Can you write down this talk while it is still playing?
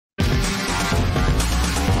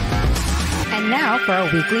And now for our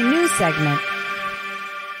weekly news segment.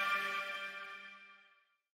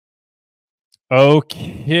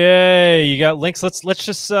 Okay, you got links.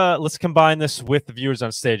 Let's combine this with the viewers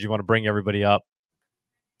on stage. You want to bring everybody up?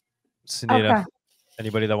 Sunita, Okay.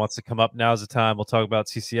 anybody that wants to come up, now's the time. We'll talk about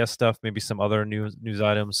CCS stuff, maybe some other news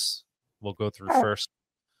items we'll go through first.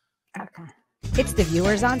 Okay. It's the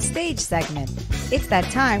viewers on stage segment. It's that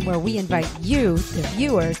time where we invite you, the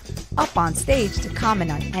viewers, up on stage to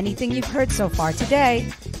comment on anything you've heard so far today,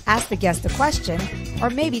 ask the guest a question,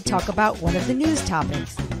 or maybe talk about one of the news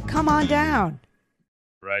topics. Come on down.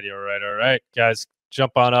 All right, guys,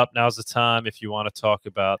 jump on up. Now's the time if you want to talk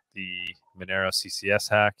about the Monero CCS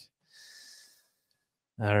hack.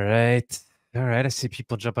 All right. I see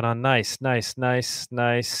people jumping on. Nice.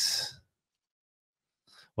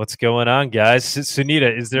 What's going on, guys?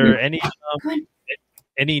 Sunita, is there any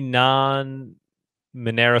non-Monero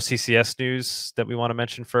CCS news that we want to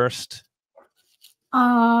mention first?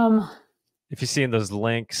 If you're seeing those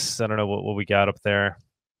links, I don't know what we got up there.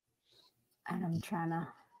 And I'm trying to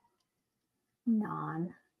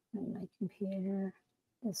on my computer.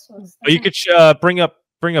 This was. Oh, you could bring up.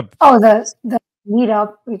 Oh, the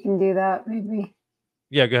meetup. We can do that maybe.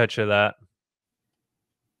 Yeah, go ahead, share that.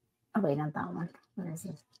 Oh wait, not that one. What is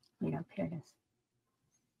this? Meetup. Here it is.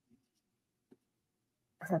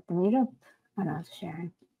 Is that the meetup? Oh no, it's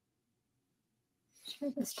sharing. Share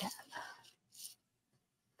this tab.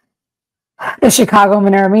 The Chicago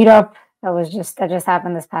Monero meetup. That just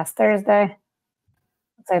happened this past Thursday.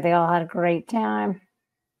 Looks like they all had a great time.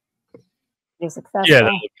 Pretty successful. Yeah,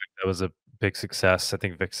 that was a big success. I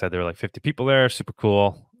think Vic said there were like 50 people there. Super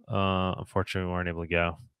cool. Unfortunately, we weren't able to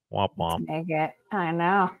go. Womp womp. Make it. I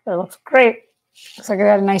know. It looks great. Looks like it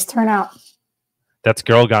had a nice turnout. That's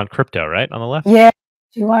Girl Gone Crypto, right? On the left? Yeah,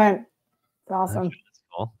 she went. It's awesome.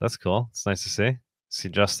 That's cool. It's nice to see. See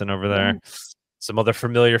Justin over there. Some other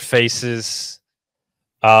familiar faces.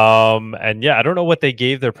 And yeah, I don't know what they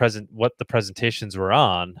gave what the presentations were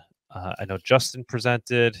on. I know Justin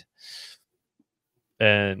presented,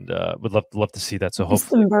 and would love to see that. So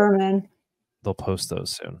hopefully Berman. They'll post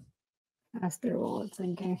those soon. That's their wallet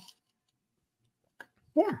thinking.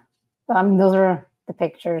 Yeah. Those are the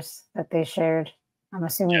pictures that they shared. I'm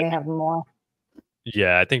assuming they have more.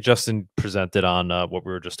 Yeah, I think Justin presented on what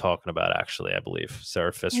we were just talking about, actually, I believe.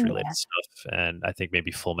 Seraphis related stuff. And I think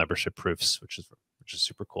maybe full membership proofs, which is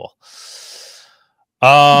super cool.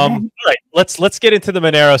 All right, let's get into the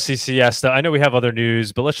Monero CCS. I know we have other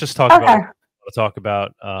news, but let's just talk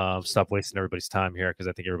about stop wasting everybody's time here, because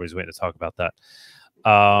I think everybody's waiting to talk about that.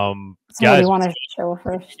 Guys, you want to show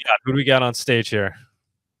first? Yeah, who do we got on stage here?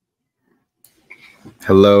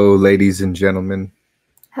 Hello, ladies and gentlemen.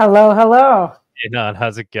 Hello. Hey, Nan,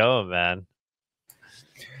 how's it going, man?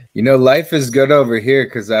 You know, life is good over here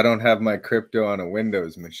because I don't have my crypto on a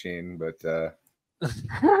Windows machine, but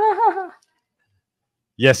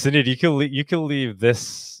yes, indeed. You can leave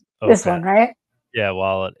this open. This one, right? Yeah,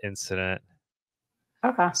 wallet incident.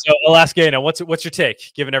 Okay. So Alaska, what's your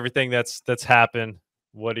take, given everything that's happened?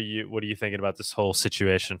 What are you thinking about this whole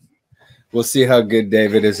situation? We'll see how good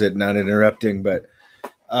David is at not interrupting, but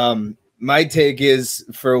my take is,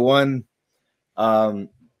 for one,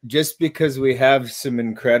 just because we have some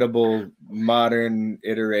incredible modern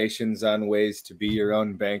iterations on ways to be your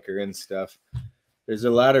own banker and stuff, there's a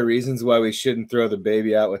lot of reasons why we shouldn't throw the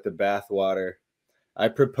baby out with the bathwater. I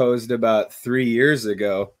proposed about 3 years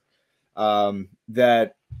ago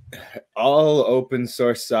that all open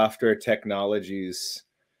source software technologies,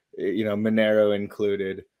 Monero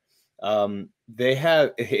included,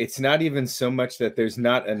 it's not even so much that there's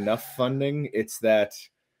not enough funding, it's that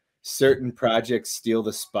certain projects steal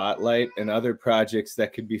the spotlight, and other projects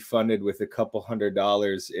that could be funded with a couple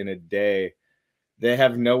 $100 in a day, they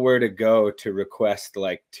have nowhere to go to request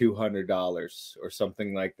like $200 or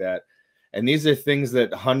something like that. And these are things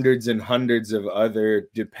that hundreds and hundreds of other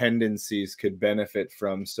dependencies could benefit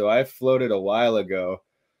from. So I floated a while ago,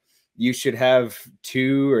 you should have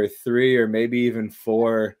 2 or 3 or maybe even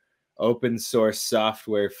 4 open source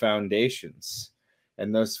software foundations.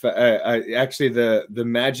 And those actually the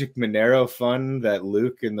Magic Monero Fund that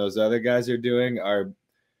Luke and those other guys are doing are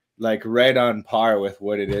like right on par with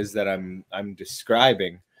what it is that I'm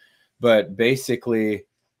describing. But basically,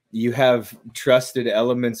 you have trusted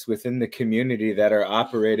elements within the community that are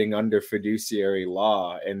operating under fiduciary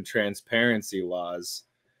law and transparency laws.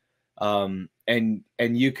 And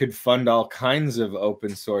you could fund all kinds of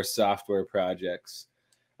open source software projects.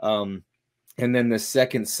 And then the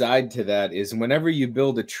second side to that is, whenever you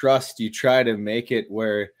build a trust, you try to make it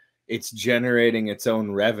where it's generating its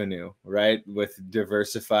own revenue, right? With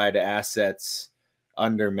diversified assets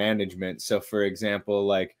under management. So for example,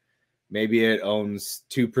 like maybe it owns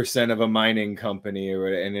 2% of a mining company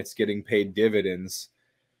and it's getting paid dividends.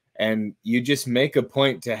 And you just make a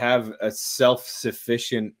point to have a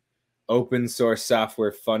self-sufficient open source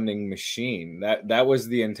software funding machine. That was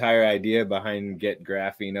the entire idea behind Get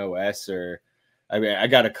Graphene OS. Or I mean, I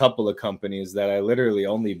got a couple of companies that I literally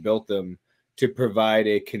only built them to provide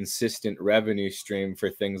a consistent revenue stream for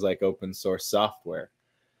things like open source software.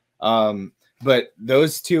 But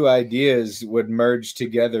those two ideas would merge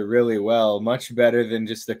together really well, much better than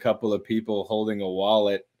just a couple of people holding a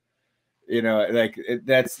wallet. You know, like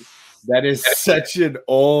that is such an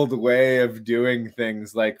old way of doing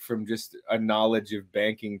things, like from just a knowledge of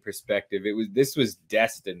banking perspective. This was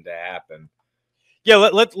destined to happen. Yeah,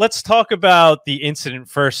 let's talk about the incident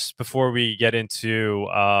first before we get into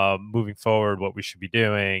moving forward, what we should be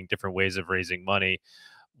doing, different ways of raising money.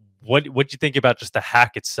 What do you think about just the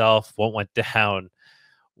hack itself? What went down?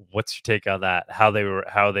 What's your take on that? How they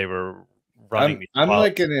were running? I'm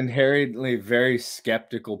like an inherently very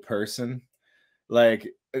skeptical person.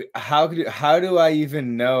 Like, how do I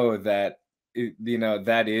even know that, you know,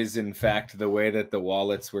 that is in fact the way that the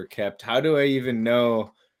wallets were kept? How do I even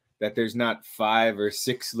know that there's not 5 or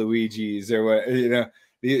 6 Luigis or what? You know,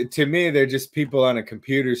 to me, they're just people on a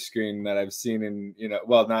computer screen that I've seen in, you know,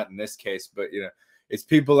 well, not in this case, but, you know, it's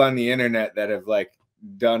people on the internet that have like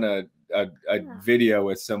done a video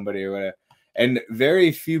with somebody or whatever. And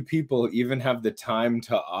very few people even have the time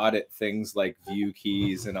to audit things like view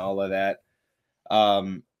keys and all of that.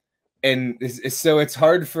 And so it's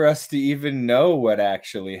hard for us to even know what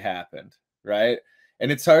actually happened, right?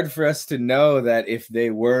 And it's hard for us to know that if they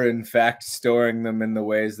were in fact storing them in the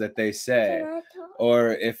ways that they say,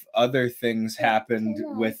 or if other things happened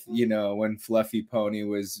with, you know, when Fluffy Pony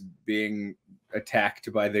was being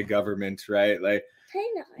attacked by the government, right? Like,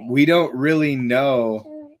 we don't really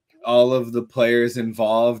know all of the players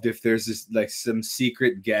involved, if there's this, like, some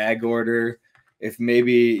secret gag order, if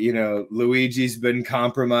maybe, you know, Luigi's been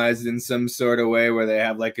compromised in some sort of way where they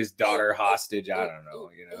have like his daughter hostage. I don't know,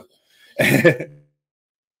 you know.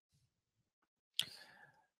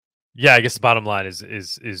 Yeah, I guess the bottom line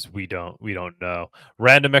is we don't know.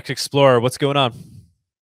 Random X Explorer, what's going on?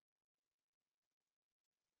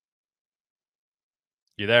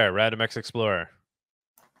 You there, Random X Explorer?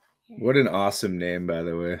 What an awesome name, by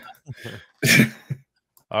the way.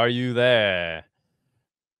 Are you there?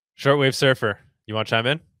 Shortwave Surfer, you want to chime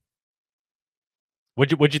in?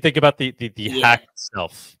 What'd you think about the hack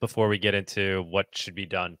itself before we get into what should be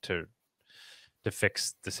done to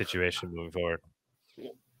fix the situation moving forward?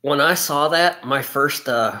 When I saw that, my first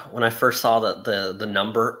when I first saw the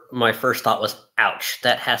number, my first thought was, ouch,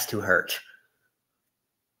 that has to hurt.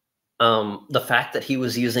 The fact that he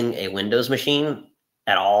was using a Windows machine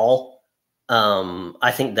at all,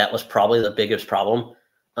 I think that was probably the biggest problem.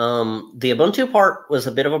 The Ubuntu part was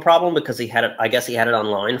a bit of a problem because he had it, I guess he had it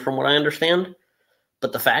online from what I understand.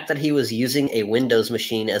 But the fact that he was using a Windows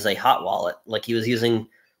machine as a hot wallet, like he was using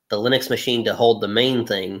the Linux machine to hold the main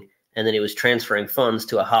thing, and then he was transferring funds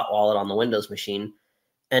to a hot wallet on the Windows machine.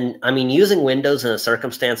 And I mean, using Windows in a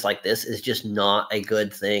circumstance like this is just not a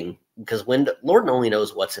good thing, because Lord only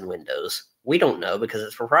knows what's in Windows. We don't know because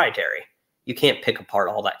it's proprietary. You can't pick apart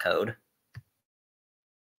all that code.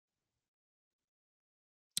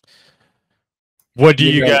 What do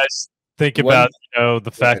you guys think about, you know,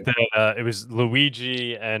 the fact that it was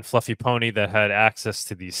Luigi and Fluffy Pony that had access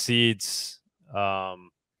to these seeds?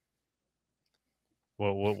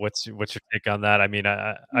 What's your take on that? I mean,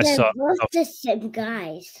 I saw both the same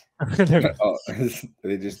guys.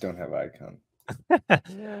 They just don't have icon.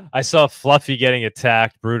 I saw Fluffy getting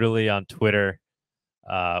attacked brutally on Twitter,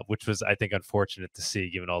 which was, I think, unfortunate to see,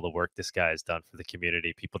 given all the work this guy has done for the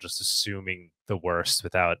community. People just assuming the worst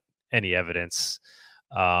without any evidence.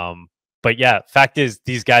 But yeah, fact is,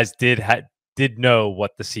 these guys did know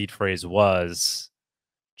what the seed phrase was.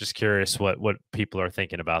 Just curious what people are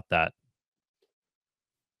thinking about that.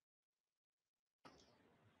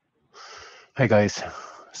 Hey guys,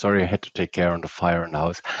 sorry I had to take care of the fire in the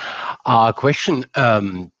house. Question: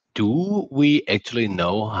 do we actually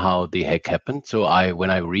know how the hack happened? So when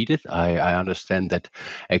I read it, I understand that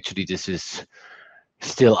actually this is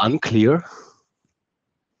still unclear.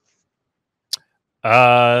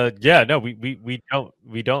 Yeah, no, we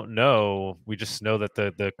don't know. We just know that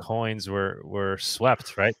the coins were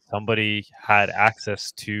swept, right? Somebody had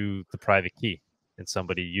access to the private key, and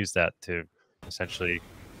somebody used that to essentially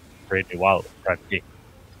create a wallet with private key.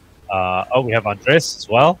 Oh, we have Andres as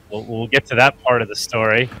well. We'll get to that part of the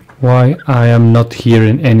story. Why I am not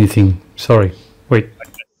hearing anything? Sorry. Wait.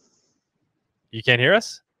 You can't hear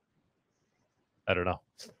us? I don't know.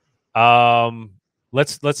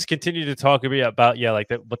 Let's continue to talk about like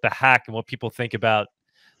what the hack and what people think about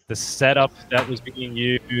the setup that was being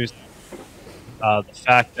used, the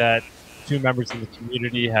fact that 2 members of the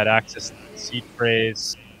community had access to the seed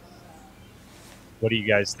phrase. What are you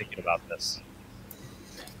guys thinking about this?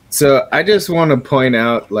 So I just want to point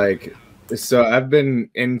out, like, so I've been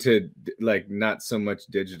into like not so much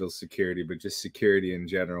digital security, but just security in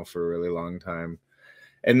general for a really long time.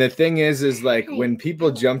 And the thing is like when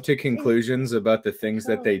people jump to conclusions about the things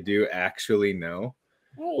that they do actually know,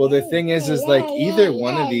 well, the thing is like either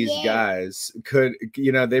one of these guys could,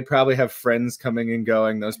 you know, they probably have friends coming and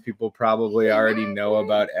going. Those people probably already know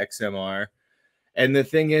about XMR. And the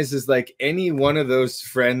thing is like any one of those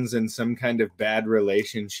friends in some kind of bad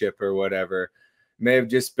relationship or whatever may have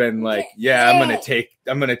just been like, yeah, I'm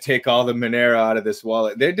gonna take all the Monero out of this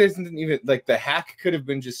wallet. There doesn't even like the hack could have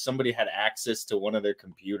been just somebody had access to one of their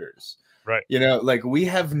computers. Right. You know, like we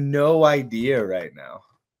have no idea right now.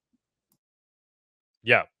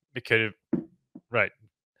 Yeah, it could have, right.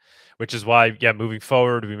 Which is why, yeah, moving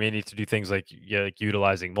forward, we may need to do things like, like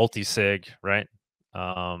utilizing multi-sig, right?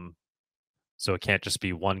 So it can't just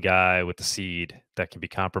be one guy with the seed that can be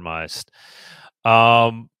compromised.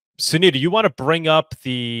 Sunita, do you want to bring up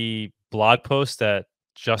the blog post that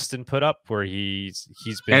Justin put up where he's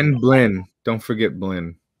been, and Blinn, don't forget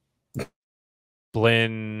Blinn.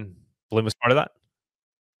 Blinn was part of that?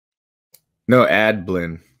 No, add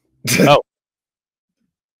Blinn. Oh.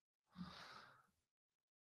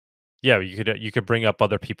 Yeah, you could bring up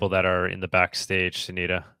other people that are in the backstage,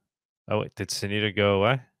 Sunita. Oh, wait, did Sunita go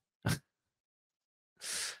away?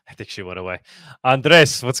 I think she went away.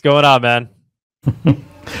 Andres, what's going on, man?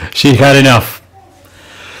 She had enough.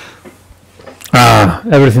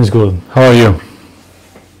 Everything's good. How are you?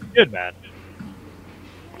 Good, man.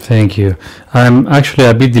 Thank you. I'm actually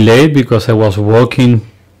a bit delayed because I was walking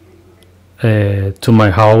to my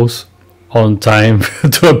house on time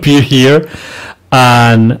to appear here,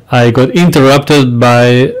 and I got interrupted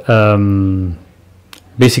by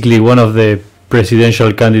basically one of the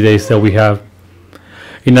presidential candidates that we have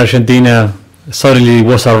in Argentina. Suddenly it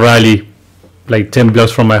was a rally like 10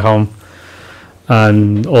 blocks from my home,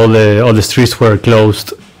 and all the streets were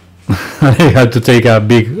closed. I had to take a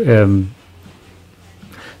big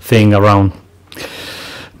thing around.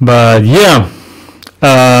 But yeah,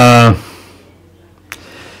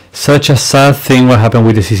 such a sad thing what happened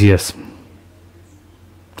with the CCS,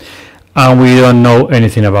 and we don't know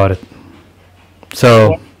anything about it.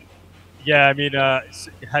 So yeah, I mean,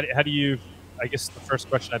 how do you, I guess the first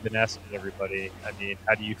question I've been asking everybody, I mean,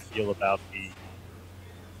 how do you feel about the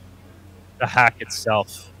hack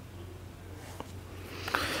itself?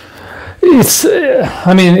 It's,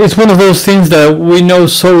 I mean, it's one of those things that we know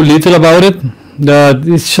so little about it that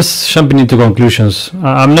it's just jumping into conclusions.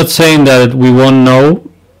 I'm not saying that we won't know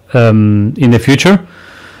in the future,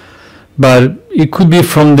 but it could be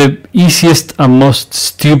from the easiest and most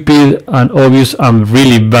stupid and obvious and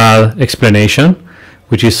really bad explanation,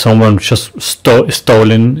 which is someone just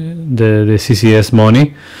stolen the CCS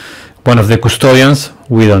money. One of the custodians,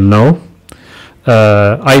 we don't know.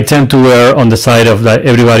 I tend to err on the side of that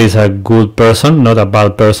everybody's a good person, not a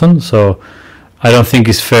bad person. So I don't think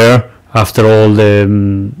it's fair after all the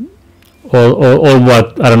all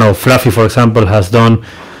what, I don't know, Fluffy, for example, has done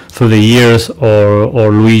through the years,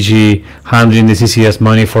 or Luigi handling the CCS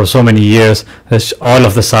money for so many years. All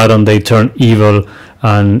of a sudden they turn evil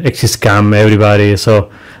and scam everybody.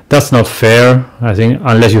 So that's not fair, I think,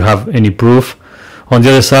 unless you have any proof. On the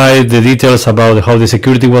other side, the details about how the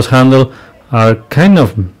security was handled are kind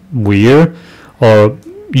of weird, or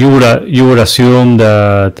you would assume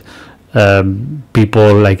that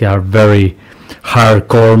people like are very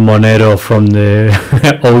hardcore Monero from the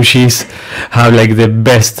OGs have like the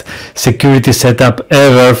best security setup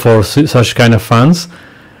ever for such kind of funds,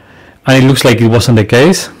 and it looks like it wasn't the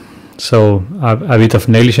case. So a bit of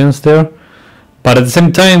negligence there, but at the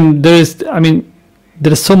same time there's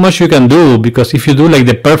so much you can do, because if you do like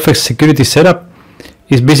the perfect security setup,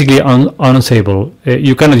 it's basically unusable.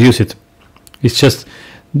 You cannot use it. It's just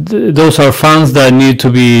those are funds that need to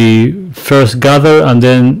be first gathered, and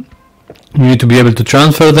then you need to be able to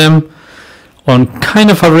transfer them on kind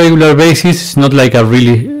of a regular basis. It's not like a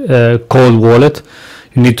really cold wallet.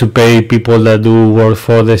 You need to pay people that do work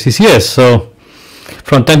for the CCS. So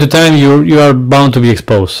from time to time you are bound to be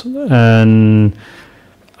exposed, and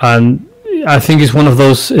I think it's one of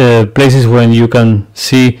those places when you can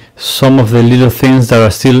see some of the little things that are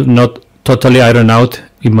still not totally ironed out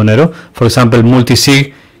in Monero. For example,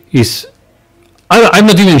 multisig is, I'm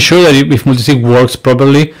not even sure that if multisig works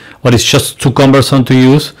properly, or it's just too cumbersome to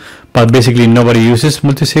use, but basically nobody uses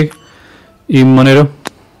multisig in Monero.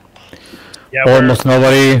 Yeah, Almost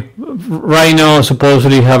nobody. Right now,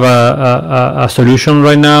 supposedly have a solution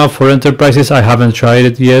right now for enterprises. I haven't tried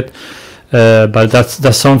it yet, but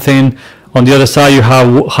that's something. On the other side, you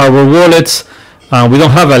have hardware wallets. We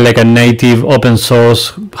don't have like a native open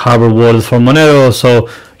source hardware wallet for Monero, so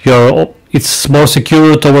it's more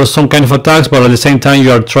secure towards some kind of attacks, but at the same time,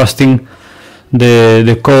 you are trusting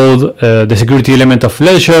the code, the security element of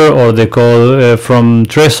Ledger or the code from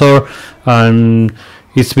Trezor, and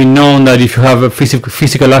it's been known that if you have a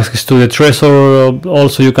physical access to the Trezor,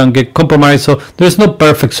 also you can get compromised. So there's no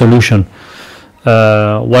perfect solution.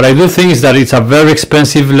 What I do think is that it's a very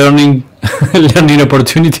expensive learning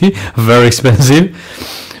opportunity, very expensive.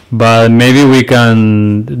 But maybe we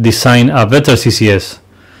can design a better CCS.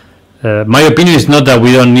 My opinion is not that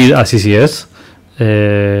we don't need a CCS,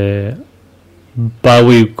 but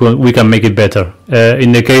we can make it better.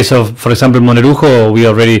 In the case of, for example, Monerujo, we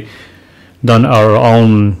already done our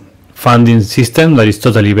own funding system that is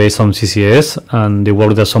totally based on CCS and the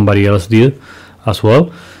work that somebody else did as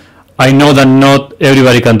well. I know that not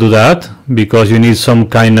everybody can do that because you need some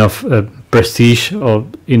kind of prestige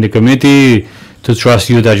in the community to trust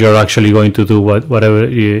you that you're actually going to do whatever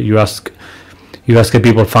you ask the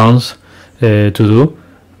people funds to do.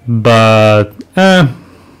 But the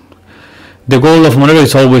goal of Monero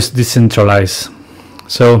is always decentralized.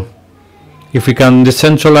 So if we can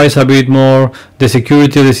decentralize a bit more the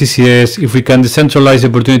security of the CCS, if we can decentralize the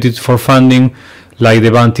opportunities for funding, like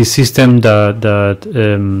the bounty system that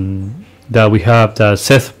we have, that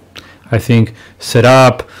Seth, I think, set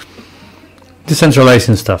up,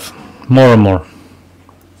 decentralizing stuff more and more.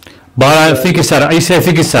 But I think it's sad. I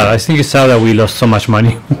think it's sad that we lost so much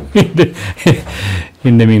money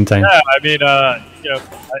in the meantime. Yeah, I mean,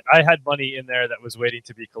 I had money in there that was waiting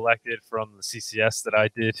to be collected from the CCS that I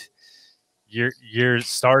did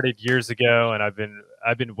years ago, and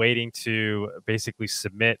I've been waiting to basically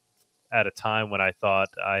submit at a time when I thought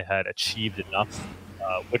I had achieved enough,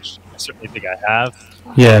 which I certainly think I have.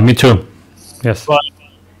 Yeah, me too. Yes. But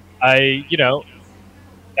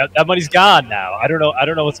that money's gone now. I don't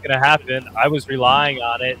know what's going to happen. I was relying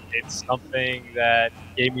on it. It's something that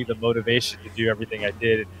gave me the motivation to do everything I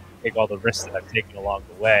did and take all the risks that I've taken along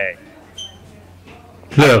the way.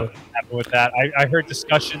 Yeah. Happen with that. I heard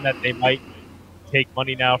discussion that they might take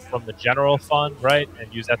money now from the general fund, right,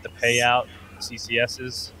 and use that to pay out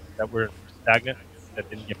CCSs that were stagnant, that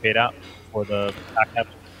didn't get paid out for the hack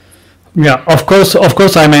happened. Yeah, of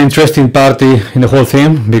course, I'm an interesting party in the whole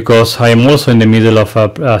thing because I am also in the middle of a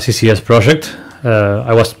CCS project.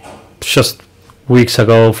 I was just weeks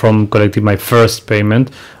ago from collecting my first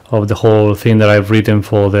payment of the whole thing that I've written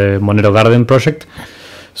for the Monero Garden project.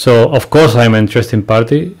 So of course I'm an interesting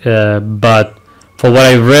party, but for what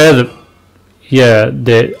I've read, yeah,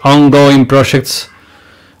 the ongoing projects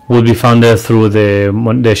will be funded through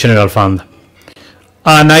the general fund,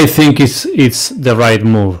 and I think it's the right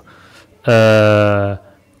move,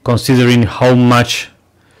 considering how much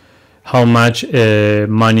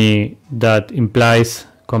money that implies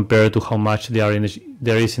compared to how much there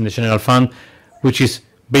is in the general fund, which is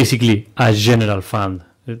basically a general fund.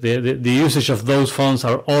 The usage of those funds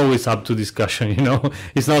are always up to discussion.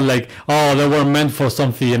 It's not like, oh, they were meant for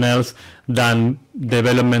something else than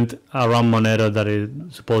development around Monero that is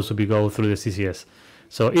supposed to go through the CCS.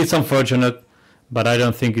 So it's unfortunate, but I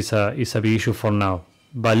don't think it's a big issue for now.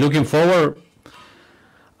 But looking forward,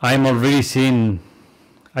 I'm already seeing.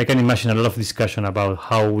 I can imagine a lot of discussion about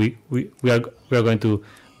how we are going to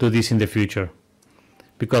do this in the future,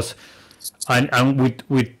 because and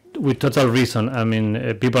with total reason. I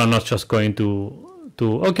mean, people are not just going to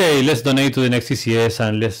okay, let's donate to the next CCS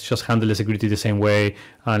and let's just handle the security the same way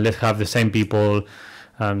and let's have the same people.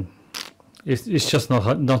 It's just not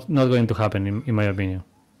going to happen in my opinion.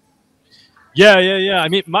 Yeah. I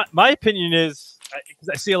mean, my opinion is, because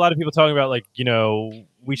I see a lot of people talking about, like,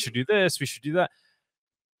 we should do this, we should do that.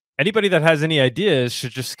 Anybody that has any ideas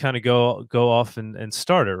should just kind of go off and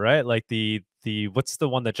start it, right? Like the what's the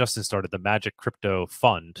one that Justin started, the Magic Crypto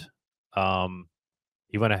Fund.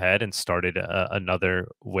 He went ahead and started another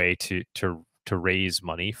way to raise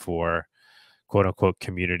money for quote unquote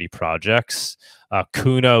community projects.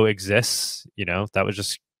 Kuno exists, that was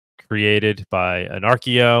just created by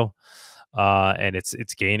Anarchio, and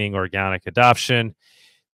it's gaining organic adoption.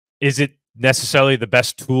 Is it necessarily the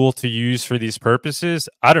best tool to use for these purposes?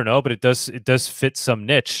 I don't know, but it does fit some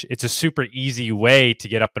niche. It's a super easy way to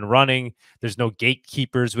get up and running. There's no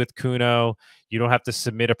gatekeepers with Kuno. You don't have to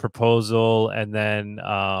submit a proposal and then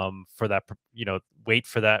for that, wait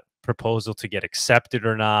for that proposal to get accepted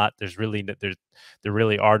or not. There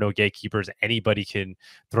really are no gatekeepers. Anybody can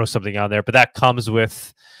throw something on there, but that comes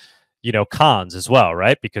with, you know, cons as well,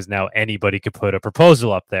 right? Because now anybody could put a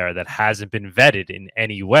proposal up there that hasn't been vetted in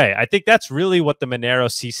any way. I think that's really what the Monero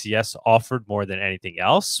CCS offered more than anything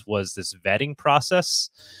else, was this vetting process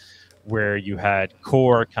where you had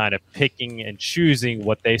core kind of picking and choosing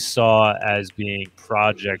what they saw as being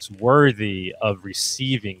projects worthy of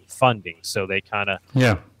receiving funding. So they kind of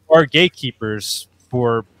are gatekeepers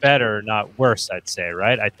for better, not worse, I'd say,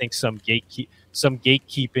 right? I think some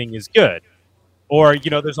gatekeeping is good. Or, you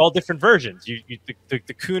know, there's all different versions.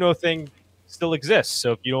 The Kuno thing still exists.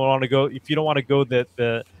 So if you don't want to go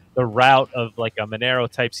the route of like a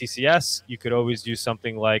Monero type CCS, you could always do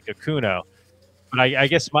something like a Kuno. But I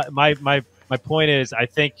guess my point is, I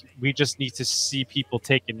think we just need to see people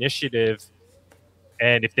take initiative,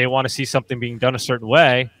 and if they want to see something being done a certain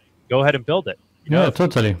way, go ahead and build it. You know,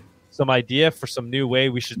 totally. Some idea for some new way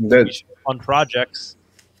we should fund projects.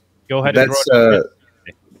 Go ahead and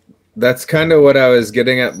that's kind of what I was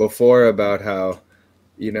getting at before about how,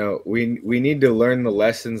 you know, we need to learn the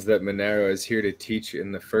lessons that Monero is here to teach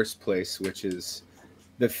in the first place, which is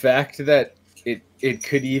the fact that it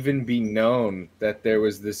could even be known that there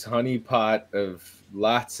was this honeypot of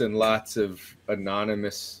lots and lots of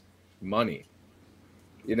anonymous money.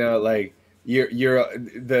 You know, like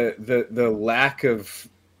the lack of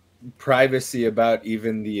privacy about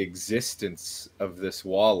even the existence of this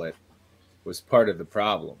wallet was part of the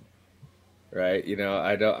problem. Right. You know,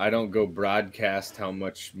 I don't go broadcast how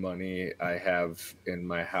much money I have in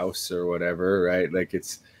my house or whatever. Right. Like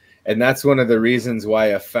and that's one of the reasons why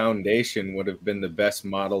a foundation would have been the best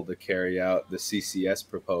model to carry out the CCS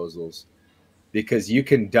proposals, because you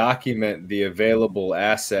can document the available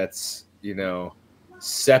assets, you know,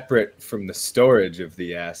 separate from the storage of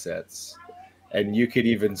the assets. And you could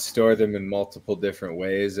even store them in multiple different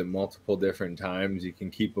ways at multiple different times. You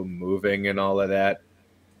can keep them moving and all of that.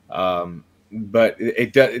 But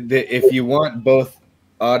if you want both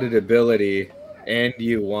auditability and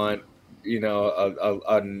you want, you know,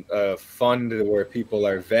 a fund where people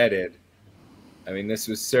are vetted, I mean, this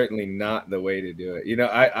was certainly not the way to do it. You know,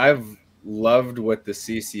 I've loved what the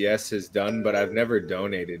CCS has done, but I've never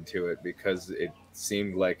donated to it because it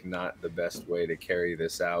seemed like not the best way to carry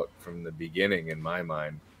this out from the beginning in my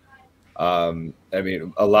mind. I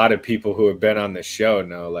mean, a lot of people who have been on the show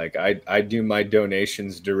know, like, I do my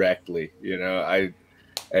donations directly, you know,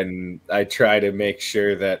 I try to make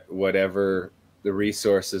sure that whatever the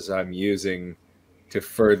resources I'm using to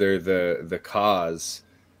further the cause,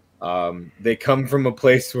 they come from a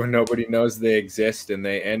place where nobody knows they exist, and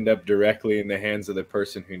they end up directly in the hands of the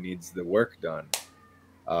person who needs the work done.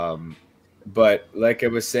 But like I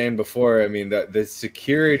was saying before, I mean, the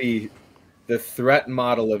security, the threat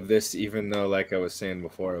model of this, even though, like I was saying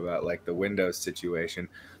before about like the Windows situation,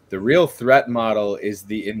 the real threat model is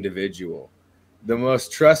the individual. The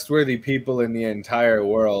most trustworthy people in the entire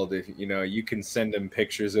world, if you know, you can send them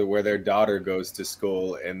pictures of where their daughter goes to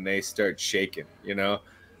school and they start shaking, you know,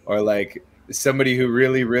 or like somebody who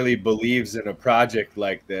really, really believes in a project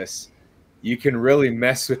like this, you can really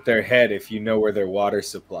mess with their head if you know where their water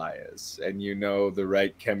supply is and you know the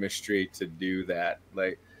right chemistry to do that.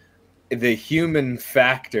 Like, the human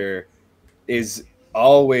factor is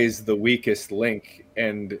always the weakest link,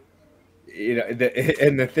 and you know,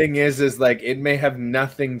 the thing is like, it may have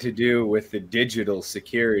nothing to do with the digital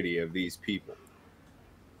security of these people.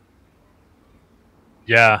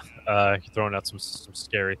 Yeah, you're throwing out some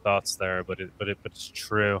scary thoughts there, but it's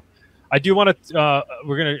true. I do want to.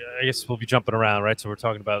 I guess we'll be jumping around, right? So we're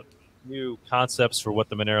talking about new concepts for what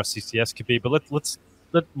the Monero CCS could be, but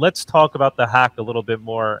let's talk about the hack a little bit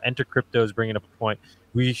more. Enter Crypto is bringing up a point.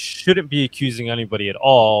 We shouldn't be accusing anybody at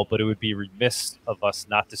all, but it would be remiss of us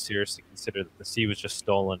not to seriously consider that the C was just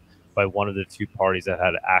stolen by one of the two parties that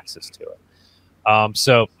had access to it.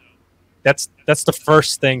 So that's the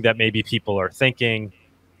first thing that maybe people are thinking.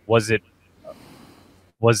 Was it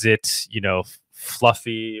you know,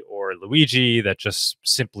 Fluffy or Luigi that just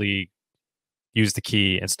simply used the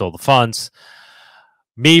key and stole the funds?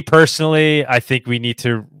 Me personally, I think we need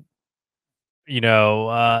to, you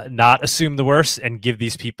know, not assume the worst and give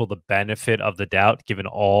these people the benefit of the doubt, given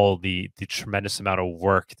all the tremendous amount of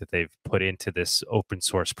work that they've put into this open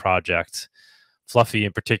source project. Fluffy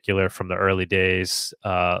in particular from the early days,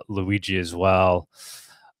 Luigi as well.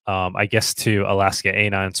 I guess to Alaska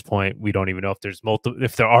A9's point, we don't even know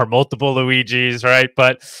if there are multiple Luigis, right?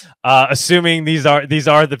 But assuming these are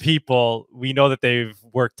the people, we know that they've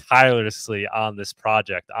worked tirelessly on this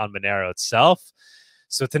project, on Monero itself.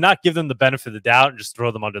 So to not give them the benefit of the doubt and just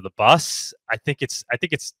throw them under the bus, I think it's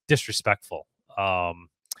disrespectful. I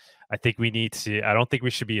think we need to. I don't think we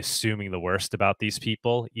should be assuming the worst about these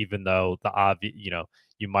people, even though the obvious,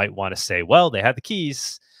 you might want to say, well, they had the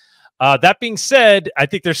keys. That being said, I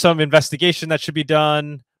think there's some investigation that should be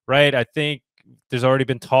done, right? I think there's already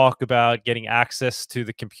been talk about getting access to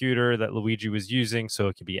the computer that Luigi was using so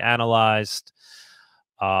it can be analyzed.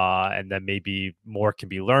 And then maybe more can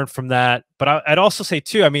be learned from that. But I'd also say,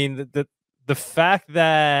 too, I mean, the fact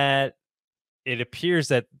that it appears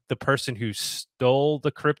that the person who stole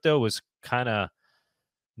the crypto was kind of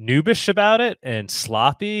noobish about it and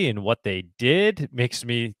sloppy in what they did makes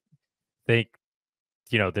me think,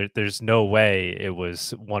 there's no way it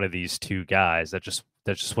was one of these two guys. That just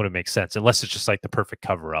wouldn't make sense unless it's just like the perfect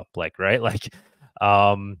cover up, right?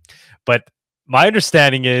 But my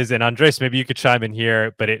understanding is, and Andres, maybe you could chime in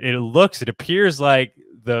here, but it appears like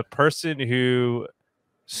the person who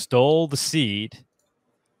stole the seed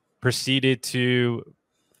proceeded to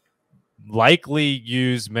likely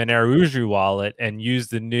use Monero wallet and use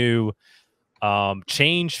the new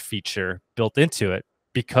change feature built into it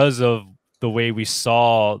because of the way we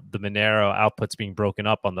saw the Monero outputs being broken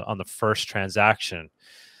up on the first transaction.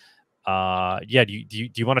 Do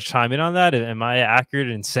you want to chime in on that? Am I accurate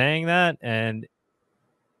in saying that? And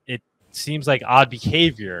it seems like odd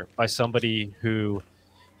behavior by somebody who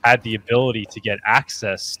had the ability to get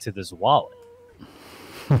access to this wallet.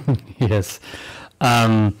 Yes.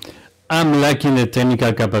 I'm lacking the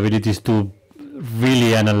technical capabilities to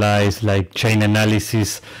really analyze like chain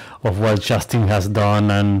analysis of what Justin has done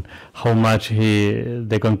and how much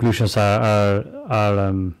the conclusions are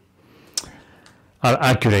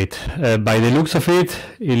accurate. By the looks of it,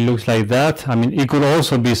 it looks like that. I mean, it could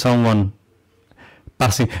also be someone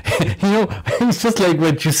passing. It's just like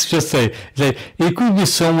what you just say. Like it could be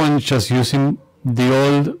someone just using the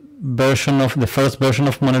old version of the first version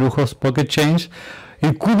of Monero's Pocket Change.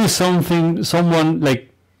 It could be someone like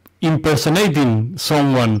impersonating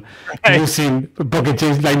someone using Pocket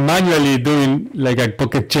Change, like manually doing like a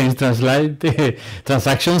Pocket Change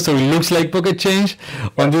transaction, so it looks like Pocket Change.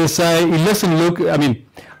 On the other side, it doesn't look. I mean,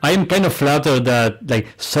 I am kind of flattered that like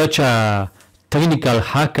such a technical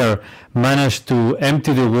hacker managed to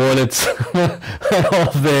empty the wallets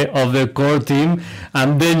of the core team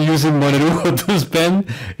and then using Monero to spend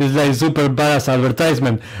is like super badass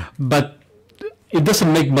advertisement, but it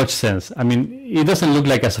doesn't make much sense. I mean, it doesn't look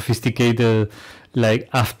like a sophisticated, like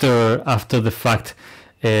after the fact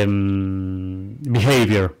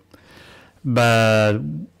behavior. But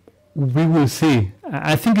we will see.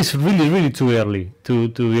 I think it's really, really too early to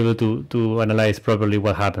be able to analyze properly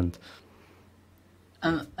what happened.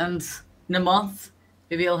 And in a month,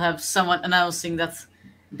 we will have someone announcing that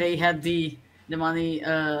they had the money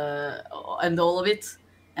and all of it,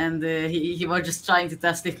 and he was just trying to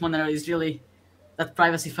test if Monero is really that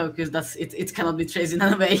privacy focused that it cannot be traced in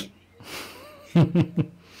any way.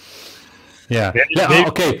 Yeah.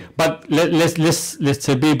 Okay, but let's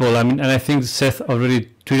say people. I mean, and I think Seth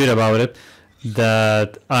already tweeted about it,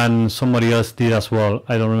 that, and somebody else did as well.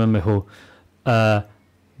 I don't remember who.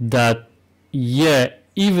 That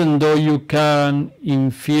even though you can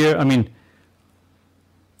infer, I mean,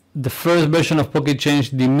 the first version of Pocket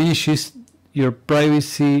Change diminishes your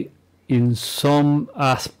privacy in some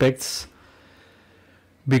aspects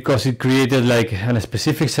because it created like a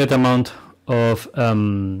specific set amount of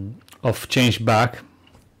change back.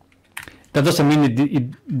 That doesn't mean it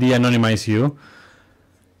de-anonymizes you.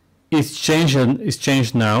 It's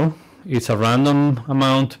changed now. It's a random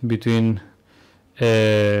amount between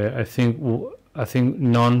I think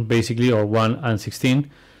none basically, or 1 and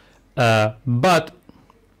 16. But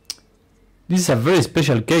this is a very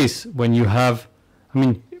special case when you have, I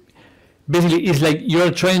mean, basically it's like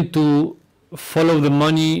you're trying to follow the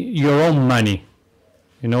money, your own money.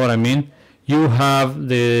 You know what I mean? You have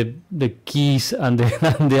the keys and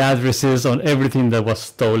the addresses on everything that was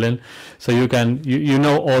stolen, so you can you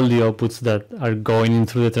know all the outputs that are going in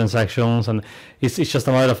through the transactions, and it's just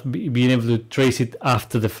a matter of being able to trace it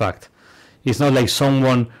after the fact. It's not like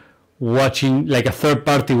someone watching, like a third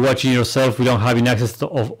party watching yourself without having access to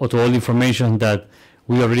all the information that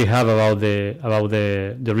we already have about the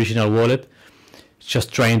original wallet. It's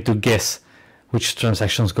just trying to guess which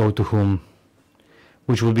transactions go to whom,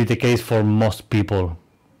 which will be the case for most people,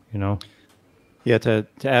 you know. Yeah, to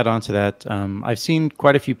add on to that, I've seen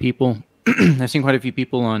quite a few people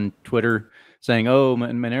on Twitter saying, "Oh,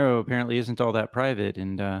 Monero apparently isn't all that private,"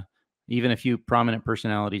 and even a few prominent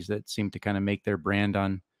personalities that seem to kind of make their brand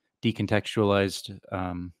on decontextualized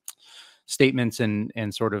statements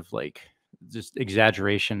and sort of like just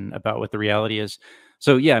exaggeration about what the reality is.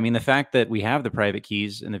 So yeah, I mean, the fact that we have the private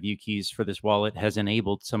keys and the view keys for this wallet has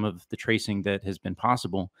enabled some of the tracing that has been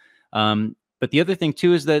possible. But the other thing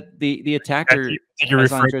too is that the attacker, you're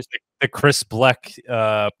referring to the Chris Bleck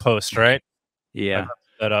post, right? Yeah,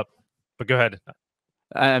 that up. But go ahead.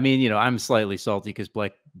 I mean, you know, I'm slightly salty because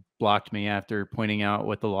Bleck blocked me after pointing out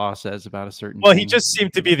what the law says about a certain. Well, he just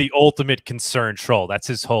seemed to be the ultimate concern troll. That's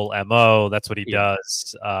his whole MO. That's what he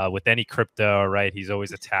does with any crypto, right? He's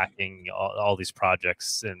always attacking all these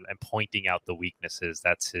projects and pointing out the weaknesses.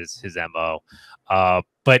 That's his MO.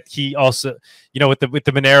 But he also, you know, with the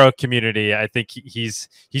Monero community, I think he's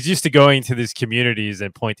used to going to these communities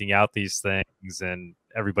and pointing out these things and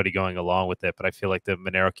everybody going along with it. But I feel like the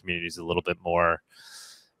Monero community is a little bit more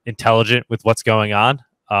intelligent with what's going on.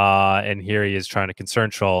 And here he is trying to concern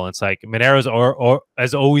troll. And it's like Monero's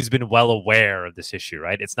has always been well aware of this issue,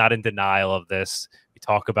 right? It's not in denial of this. We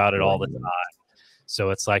talk about it all the time. So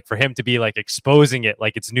it's like for him to be like exposing it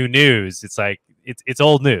like it's new news. It's like it's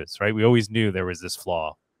old news, right? We always knew there was this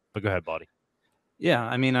flaw. But go ahead, Buddy. Yeah,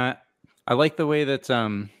 I mean, I like the way that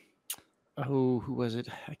who was it?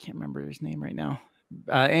 I can't remember his name right now.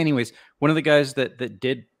 Anyways, one of the guys that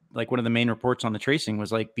did like one of the main reports on the tracing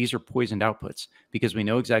was like, these are poisoned outputs because we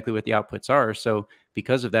know exactly what the outputs are. So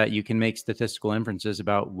because of that, you can make statistical inferences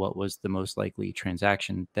about what was the most likely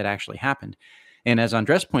transaction that actually happened. And as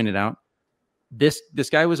Andres pointed out, this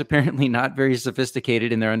guy was apparently not very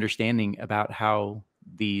sophisticated in their understanding about how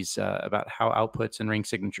these about how outputs and ring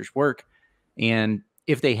signatures work. And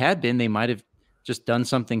if they had been, they might have just done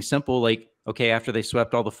something simple like, okay, after they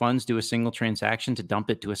swept all the funds, do a single transaction to dump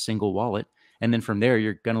it to a single wallet. And then from there,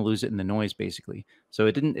 you're going to lose it in the noise, basically. So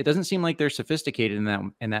it doesn't seem like they're sophisticated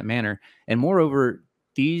in that manner. And moreover,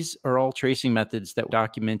 these are all tracing methods that were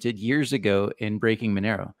documented years ago in Breaking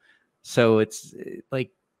Monero. So it's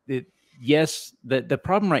like, yes, the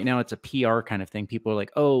problem right now, it's a PR kind of thing. People are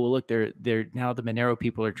like, oh, well, look, they're now the Monero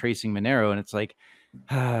people are tracing Monero. And it's like,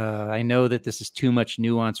 I know that this is too much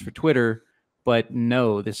nuance for Twitter. But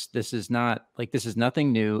no, this is not like, this is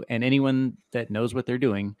nothing new. And anyone that knows what they're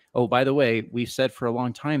doing. Oh, by the way, we've said for a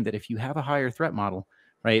long time that if you have a higher threat model,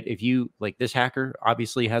 right? If you like this hacker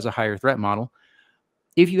obviously has a higher threat model.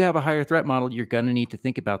 If you have a higher threat model, you're going to need to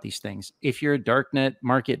think about these things. If you're a darknet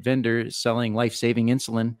market vendor selling life-saving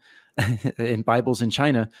insulin and Bibles in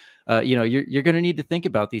China, you know, you're going to need to think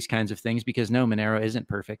about these kinds of things because no, Monero isn't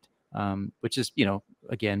perfect, which is, you know,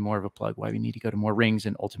 again, more of a plug why we need to go to more rings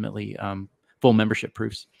and ultimately full membership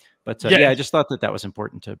proofs. But yeah, I just thought that was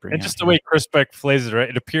important to bring. And just the way Chris Beck plays it, right?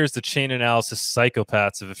 It appears the chain analysis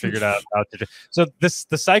psychopaths have figured out how to do. So the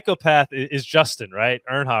psychopath is Justin, right?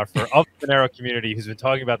 Ernhofer of the Monero community, who's been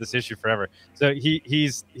talking about this issue forever. So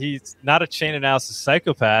he's not a chain analysis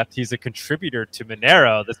psychopath. He's a contributor to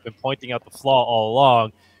Monero that's been pointing out the flaw all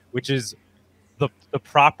along, which is the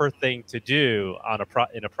proper thing to do on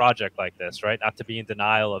in a project like this, right? Not to be in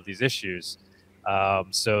denial of these issues.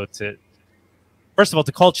 First of all,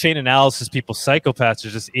 to call chain analysis people psychopaths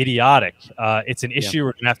is just idiotic. It's an issue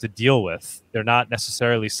we're going to have to deal with. They're not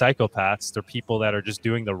necessarily psychopaths. They're people that are just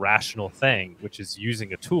doing the rational thing, which is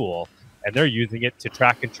using a tool, and they're using it to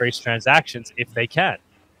track and trace transactions if they can.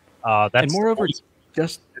 And moreover,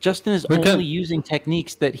 Justin is only using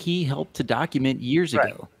techniques that he helped to document years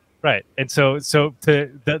ago. Right. And so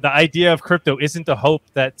the idea of crypto isn't the hope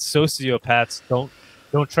that sociopaths don't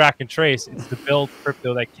track and trace. It's to build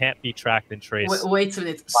crypto that can't be tracked and traced. Wait a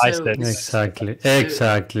minute.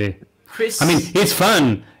 Exactly. Chris, I mean, it's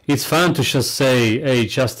fun. It's fun to just say, "Hey,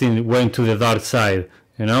 Justin went to the dark side."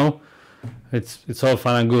 You know, it's all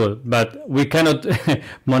fun and good. But we cannot.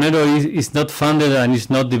 Monero is not funded and is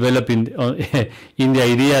not developing in the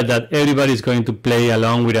idea that everybody is going to play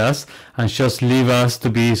along with us and just leave us to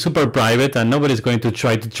be super private and nobody's going to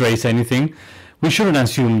try to trace anything. We shouldn't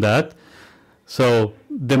assume that. So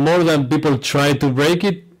the more that people try to break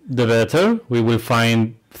it, the better. We will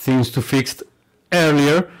find things to fix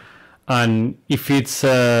earlier, and if it's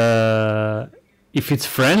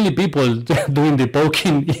friendly people doing the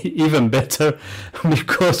poking, even better,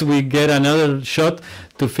 because we get another shot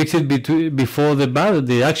to fix it before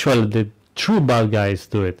the true bad guys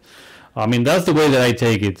do it. I mean, that's the way that I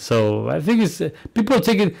take it. So I think people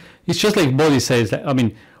take it. It's just like Bodhi says. I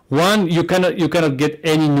mean. One, you cannot get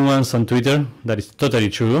any nuance on Twitter. That is totally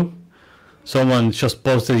true. Someone just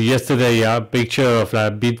posted yesterday a picture of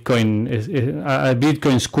a Bitcoin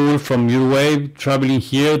school from Uruguay traveling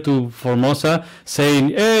here to Formosa, saying,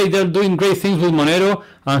 "Hey, they're doing great things with Monero,"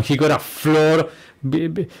 and he got a flood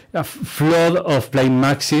of like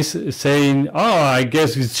maxis saying, "Oh, I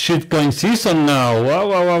guess it's shitcoin season now."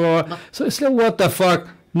 Wow. So it's like, what the fuck?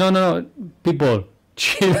 No, people,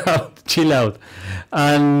 chill out. chill out.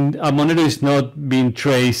 And Monero is not being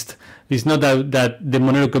traced. It's not that the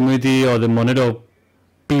Monero community or the Monero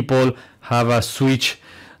people have a switch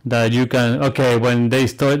that you can, okay, when they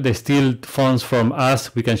steal funds from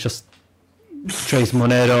us, we can just trace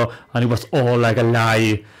Monero, and it was all like a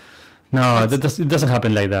lie. No, it doesn't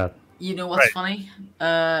happen like that. You know what's funny?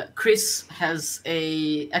 Chris has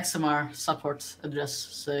a XMR support address,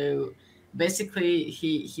 so basically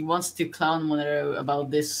he wants to clown Monero about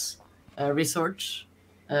this research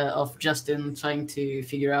of Justin trying to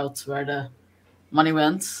figure out where the money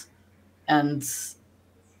went, and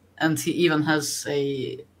he even has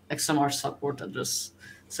a XMR support address.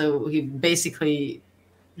 So he basically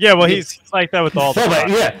he's like that with all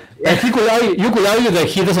the But you could argue that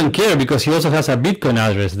he doesn't care because he also has a Bitcoin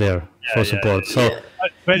address there for support. So,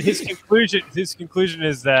 but his conclusion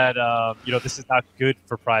is that this is not good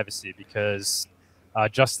for privacy because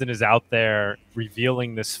Justin is out there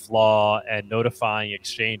revealing this flaw and notifying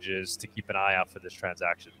exchanges to keep an eye out for this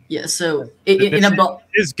transaction. Yeah, so it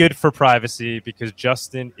is good for privacy because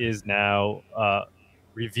Justin is now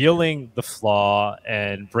revealing the flaw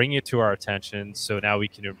and bringing it to our attention, so now we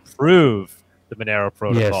can improve the Monero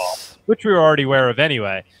protocol, which we were already aware of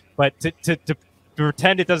anyway. But to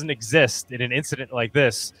pretend it doesn't exist in an incident like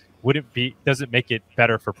this doesn't make it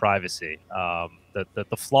better for privacy.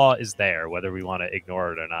 The flaw is there, whether we want to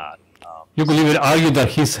ignore it or not. You could even argue that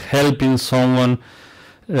he's helping someone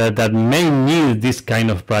that may need this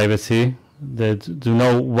kind of privacy, to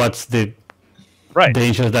know what's the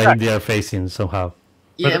dangers that they are facing somehow.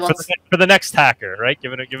 For the next hacker, right?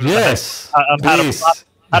 Give it yes. How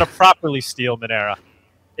to properly steal Monero.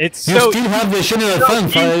 You still have the general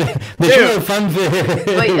fund. The general fund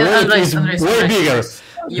is way bigger.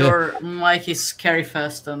 Your mic is scary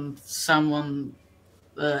fast, and someone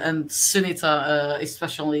and Sunita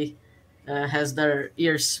especially has their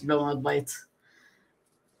ears blown out by it.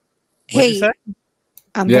 Hey,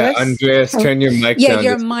 Andreas, turn your mic down. Yeah,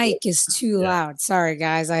 your mic is too loud. Sorry,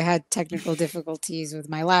 guys. I had technical difficulties with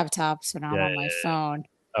my laptop, so now I'm on my phone.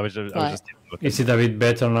 I was just is it a bit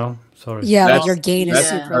better now? Sorry. Yeah, like your gain is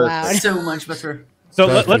super loud. So much better. So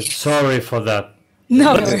let's. Sorry for that.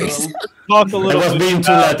 No worries. Talk a little. I was being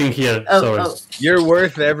too loud in here. Sorry. You're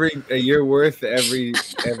worth every decibel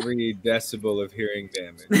of hearing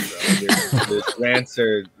damage. So your rants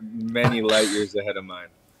are many light years ahead of mine.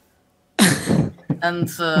 And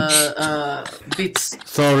bits.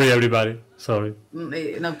 Sorry, everybody. Sorry.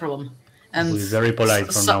 No problem. And very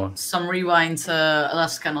polite from now on. Some rewind.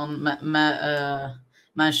 Alaskanon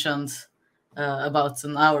mentioned about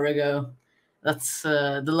an hour ago. That's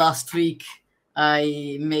the last week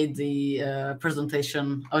I made the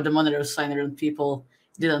presentation of the Monero signer, and people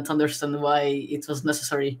didn't understand why it was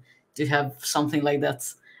necessary to have something like that.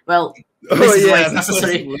 Well, this is why it's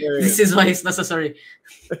necessary. This is why it's necessary.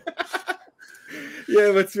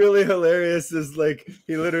 Yeah, what's really hilarious is like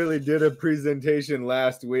he literally did a presentation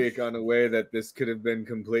last week on a way that this could have been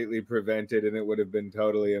completely prevented, and it would have been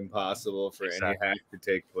totally impossible for any hack to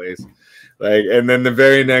take place. Like, and then the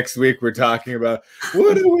very next week we're talking about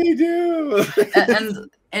what do we do?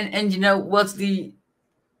 and you know what's the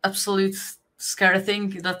absolute scary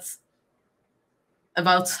thing? That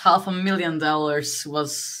about $500,000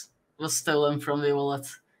 was stolen from the wallet,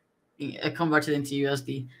 converted into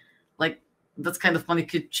USD. Like, that kind of money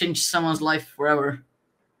could change someone's life forever.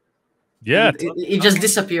 Yeah, it just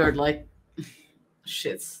disappeared. Like,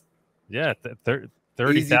 shit. Yeah,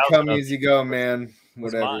 30,000. Easy come, easy go, man.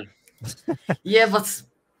 Whatever. Yeah, but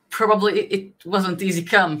probably it wasn't easy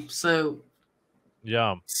come. So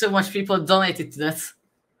so much people donated to that.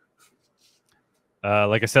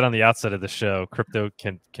 Like I said on the outset of the show, crypto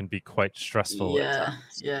can be quite stressful. Yeah.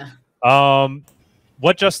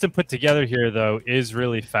 What Justin put together here, though, is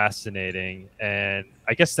really fascinating, and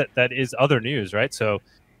I guess that is other news, right? So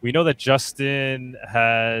we know that Justin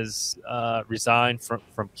has resigned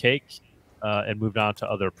from Cake and moved on to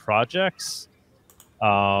other projects.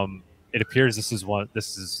 It appears this is one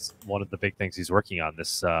of the big things he's working on.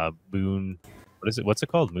 This Moon, what's it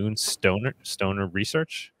called? Moonstone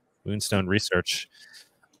Research.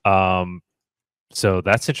 So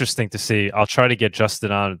that's interesting to see. I'll try to get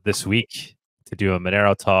Justin on this week to do a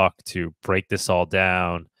Monero talk, to break this all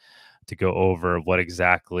down, to go over what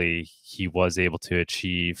exactly he was able to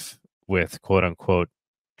achieve with quote unquote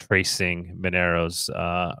tracing Monero's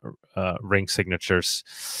ring signatures.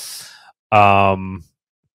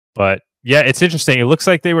 But yeah, it's interesting. It looks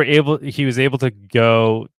like he was able to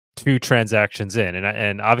go 2 transactions in,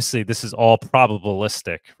 and obviously this is all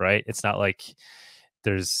probabilistic, right? It's not like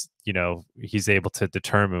there's, he's able to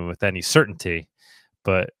determine with any certainty,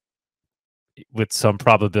 but with some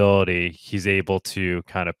probability, he's able to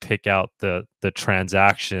kind of pick out the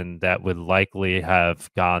transaction that would likely have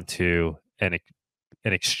gone to an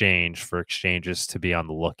exchange for exchanges to be on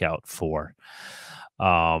the lookout for.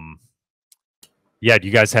 Yeah, do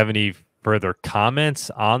you guys have any further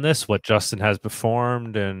comments on this? What Justin has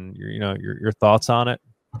performed, and your thoughts on it?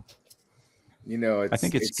 I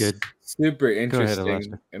think it's good. Super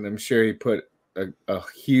interesting, and I'm sure he put a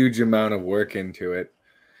huge amount of work into it.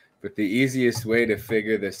 But the easiest way to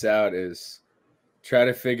figure this out is try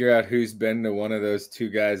to figure out who's been to one of those two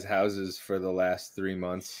guys' houses for the last 3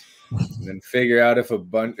 months, and then figure out if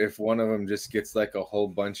one of them just gets like a whole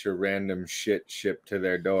bunch of random shit shipped to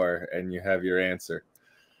their door, and you have your answer.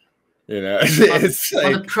 It's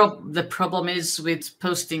like the problem is with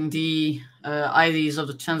posting the IDs of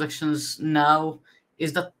the transactions now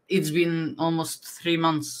is that it's been almost 3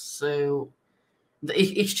 months, so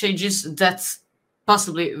the exchanges that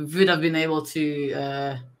possibly would have been able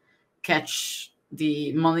to catch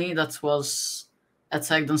the money that was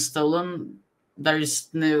attacked and stolen, there is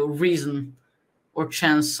no reason or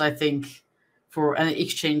chance, I think, for an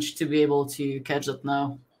exchange to be able to catch that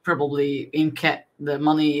now. Probably the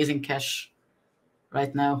money is in cash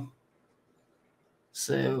right now.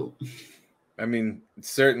 So, I mean,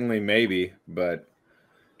 certainly maybe, but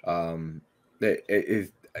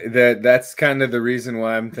that's kind of the reason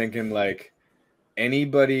why I'm thinking like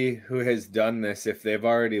anybody who has done this, if they've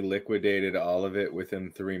already liquidated all of it within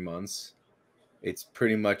 3 months, it's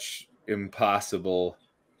pretty much impossible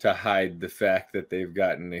to hide the fact that they've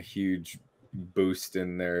gotten a huge boost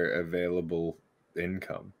in their available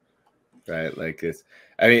income, right? Like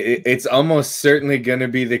it's almost certainly going to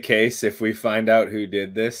be the case if we find out who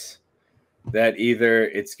did this, that either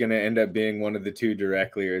it's going to end up being one of the two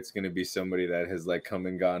directly, or it's going to be somebody that has like come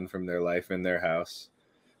and gone from their life in their house.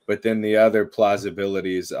 But then the other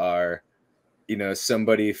plausibilities are,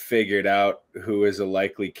 somebody figured out who is a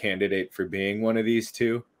likely candidate for being one of these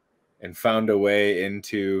two and found a way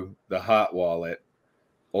into the hot wallet,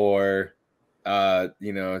 or,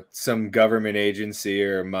 some government agency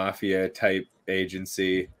or mafia type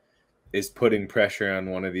agency is putting pressure on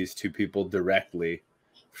one of these two people directly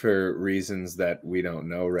for reasons that we don't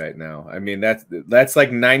know right now. I mean, that's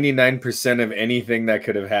like 99% of anything that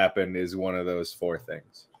could have happened is one of those four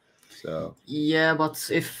things. So yeah, but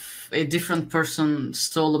if a different person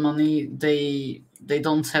stole the money, they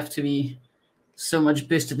don't have to be so much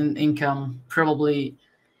boosted in income. Probably,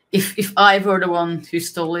 if I were the one who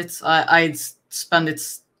stole it, I'd spend it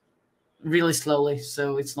really slowly,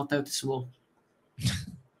 so it's not noticeable.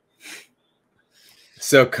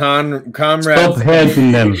 So comrades, stop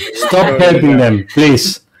helping them. Stop helping them,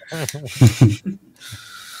 please.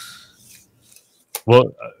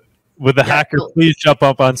 Well. Would the hacker please jump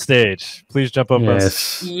up on stage? Please jump up on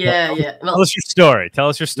stage. Yeah. Well, tell us your story. Tell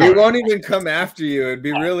us your story. We won't even come after you. It'd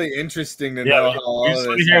be really interesting to know how all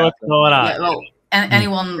of this hear what's going on. Yeah, well,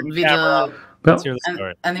 anyone with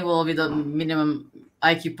anyone with a minimum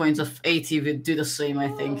IQ points of 80 would do the same, I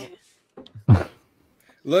think.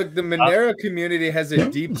 Look, the Monero community has a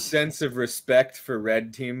deep sense of respect for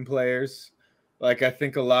red team players. Like, I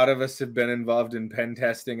think a lot of us have been involved in pen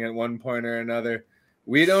testing at one point or another.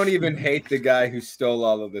 We don't even hate the guy who stole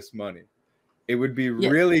all of this money. It would be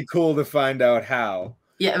really cool to find out how.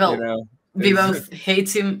 Yeah, well, we both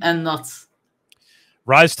hate him and not.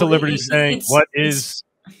 Rise to Liberty saying, what is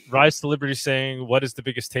the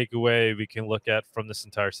biggest takeaway we can look at from this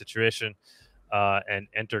entire situation? And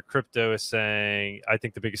Enter Crypto is saying, I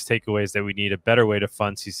think the biggest takeaway is that we need a better way to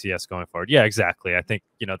fund CCS going forward. Yeah, exactly. I think,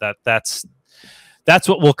 that's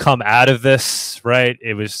what will come out of this, right?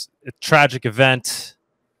 It was a tragic event,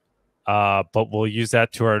 but we'll use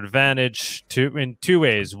that to our advantage in two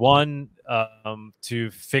ways. One,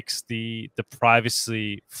 to fix the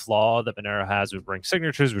privacy flaw that Monero has with ring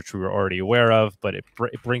signatures, which we were already aware of, but it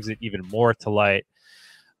brings it even more to light,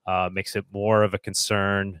 makes it more of a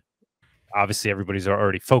concern. Obviously, everybody's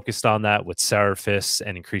already focused on that with Seraphis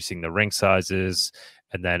and increasing the ring sizes,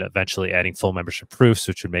 and then eventually adding full membership proofs,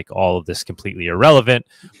 which would make all of this completely irrelevant.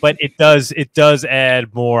 But it does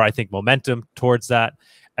add more, I think, momentum towards that.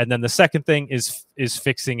 And then the second thing is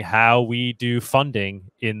fixing how we do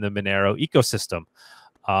funding in the Monero ecosystem.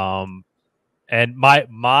 And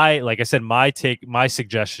like I said, my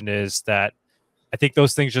suggestion is that I think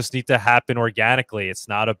those things just need to happen organically. It's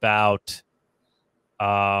not about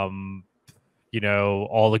all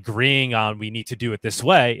agreeing on we need to do it this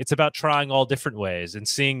way. It's about trying all different ways and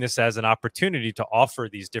seeing this as an opportunity to offer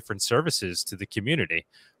these different services to the community.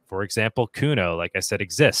 For example, Kuno, like I said,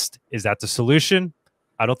 exists. Is that the solution?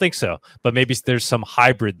 I don't think so, but maybe there's some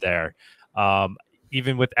hybrid there.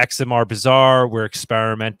 even with XMR Bazaar, we're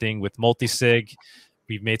experimenting with multisig.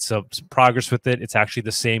 We've made some progress with it. It's actually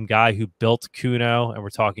the same guy who built Kuno, and we're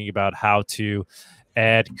talking about how to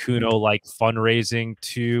add Kuno-like fundraising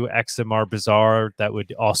to XMR Bazaar that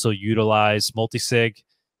would also utilize multisig,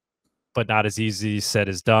 but not as easy said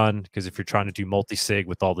as done, because if you're trying to do multisig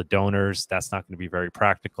with all the donors, that's not going to be very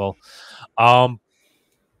practical. I'm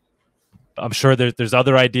sure there's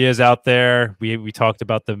other ideas out there. We talked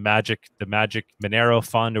about the Magic Monero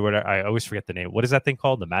Fund, or whatever. I always forget the name. What is that thing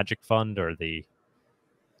called? The Magic Fund, or the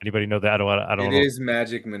anybody know that? I don't know. It is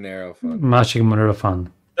Magic Monero Fund. Magic Monero Fund.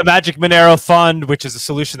 The Magic Monero Fund, which is a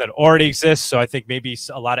solution that already exists. So I think maybe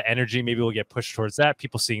a lot of energy maybe will get pushed towards that.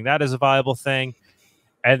 People seeing that as a viable thing.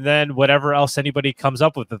 And then whatever else anybody comes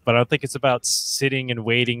up with it. But I don't think it's about sitting and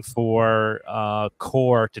waiting for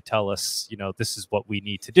Core to tell us, this is what we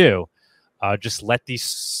need to do. Just let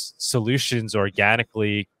these solutions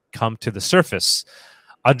organically come to the surface.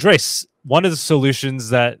 Andres, one of the solutions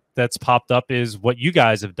that's popped up is what you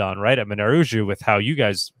guys have done, right, at MoneroTopia, with how you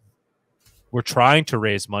guys were trying to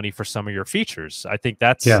raise money for some of your features. I think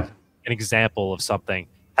that's an example of something.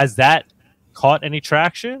 Has that caught any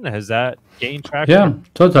traction? Has that gained traction? Yeah,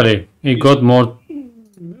 totally. It got more.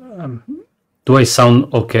 Do I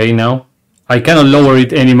sound okay now? I cannot lower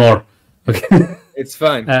it anymore. Okay. It's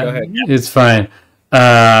fine. Go ahead. It's fine.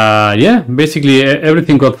 Yeah, basically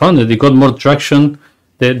everything got funded. It got more traction.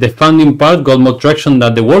 The funding part got more traction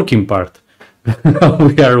than the working part.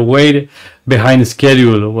 We are way behind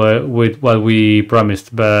schedule with what we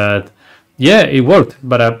promised, but yeah, it worked.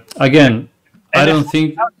 But again, I don't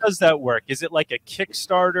think. How does that work? Is it like a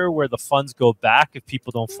Kickstarter where the funds go back if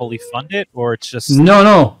people don't fully fund it, or it's just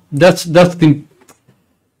no? That's the.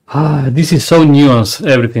 This is so nuanced.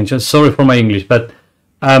 Everything. Just sorry for my English, but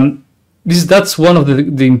that's one of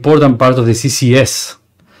the important parts of the CCS,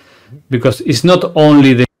 because it's not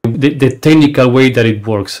only the technical way that it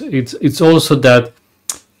works. It's also that,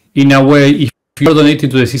 in a way, if you're donating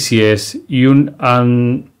to the CCS,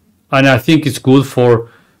 and I think it's good for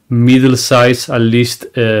middle size, at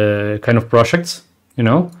least, kind of projects.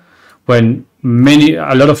 When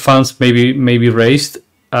a lot of funds may be raised,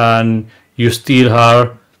 and you still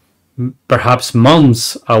are perhaps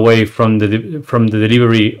months away from the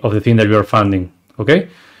delivery of the thing that you are funding. Okay,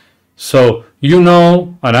 so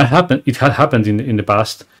and it had happened in the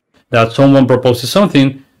past that someone proposes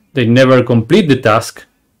something, they never complete the task,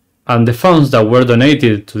 and the funds that were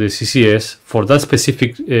donated to the CCS for that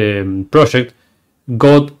specific project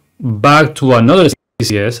got back to another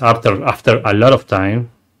CCS after a lot of time,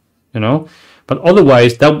 But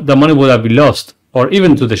otherwise, the money would have been lost, or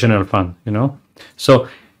even to the general fund, So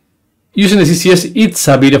using the CCS, it's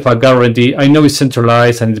a bit of a guarantee. I know it's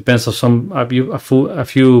centralized and it depends on a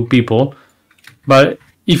few people, but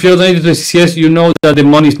if you're donated to the CCS, you know that the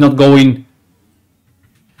money is not going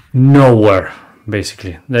nowhere.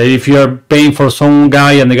 Basically, that if you're paying for some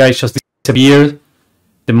guy and the guy just disappeared,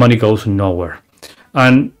 the money goes nowhere.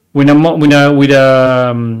 And with a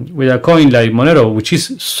coin like Monero, which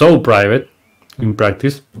is so private in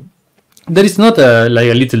practice, there is not a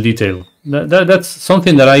little detail. That's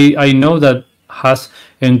something that I know that has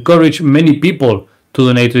encouraged many people to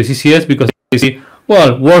donate to the CCS, because they see,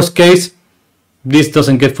 well, worst case, this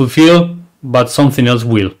doesn't get fulfilled, but something else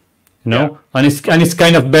will, and it's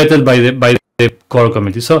kind of bettered by the core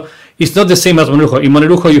committee. So it's not the same as Monero. In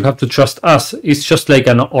Monero, you have to trust us. It's just like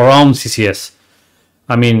our own CCS.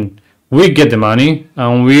 I mean, we get the money,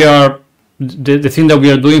 and we are the thing that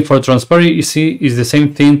we are doing for transparency is the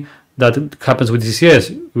same thing that happens with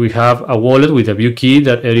CCS. We have a wallet with a view key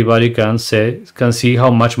that everybody can see how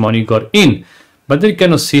much money got in, but they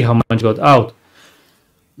cannot see how much got out.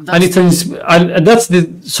 That's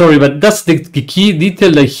the key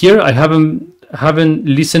detail that here I haven't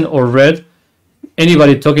listened or read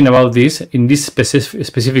anybody talking about this in this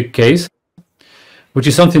specific case, which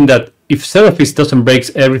is something that if Seraphis doesn't break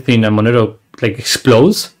everything and Monero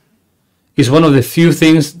explodes, is one of the few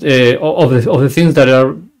things of the things that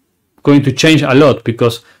are going to change a lot,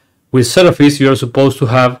 because with Seraphis you are supposed to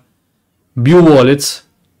have view wallets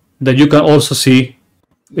that you can also see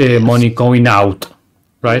money going out,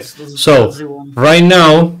 right? So right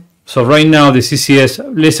now the CCS,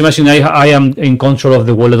 let's imagine I am in control of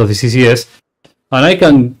the wallet of the CCS, and I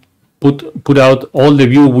can put out all the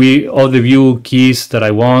view keys that I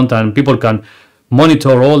want, and people can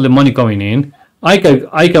monitor all the money coming in. I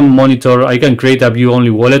can monitor. I can create a view only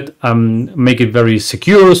wallet and make it very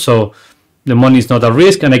secure, so the money is not at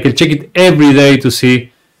risk, and I can check it every day to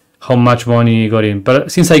see how much money got in.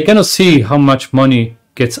 But since I cannot see how much money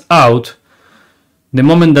gets out, The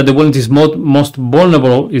moment that the wallet is most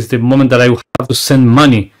vulnerable is the moment that I have to send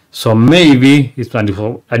money. So maybe,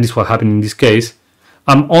 and it's what happened in this case,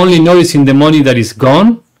 I'm only noticing the money that is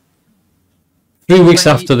gone 3 weeks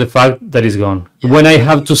after the fact that is gone. Yeah. When I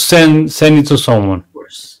have to send it to someone. Of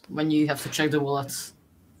course, when you have to check the wallets.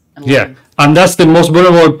 Yeah, and that's the most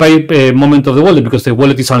vulnerable moment of the wallet, because the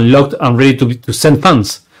wallet is unlocked and ready to send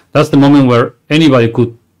funds. That's the moment where anybody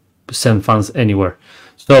could send funds anywhere.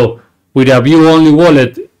 So with a view-only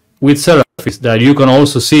wallet with Seraphis that you can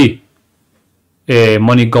also see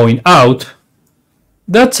money going out,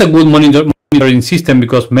 that's a good monitoring system,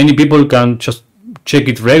 because many people can just check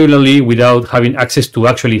it regularly without having access to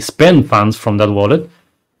actually spend funds from that wallet.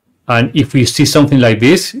 And if you see something like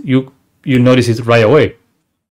this, you notice it right away.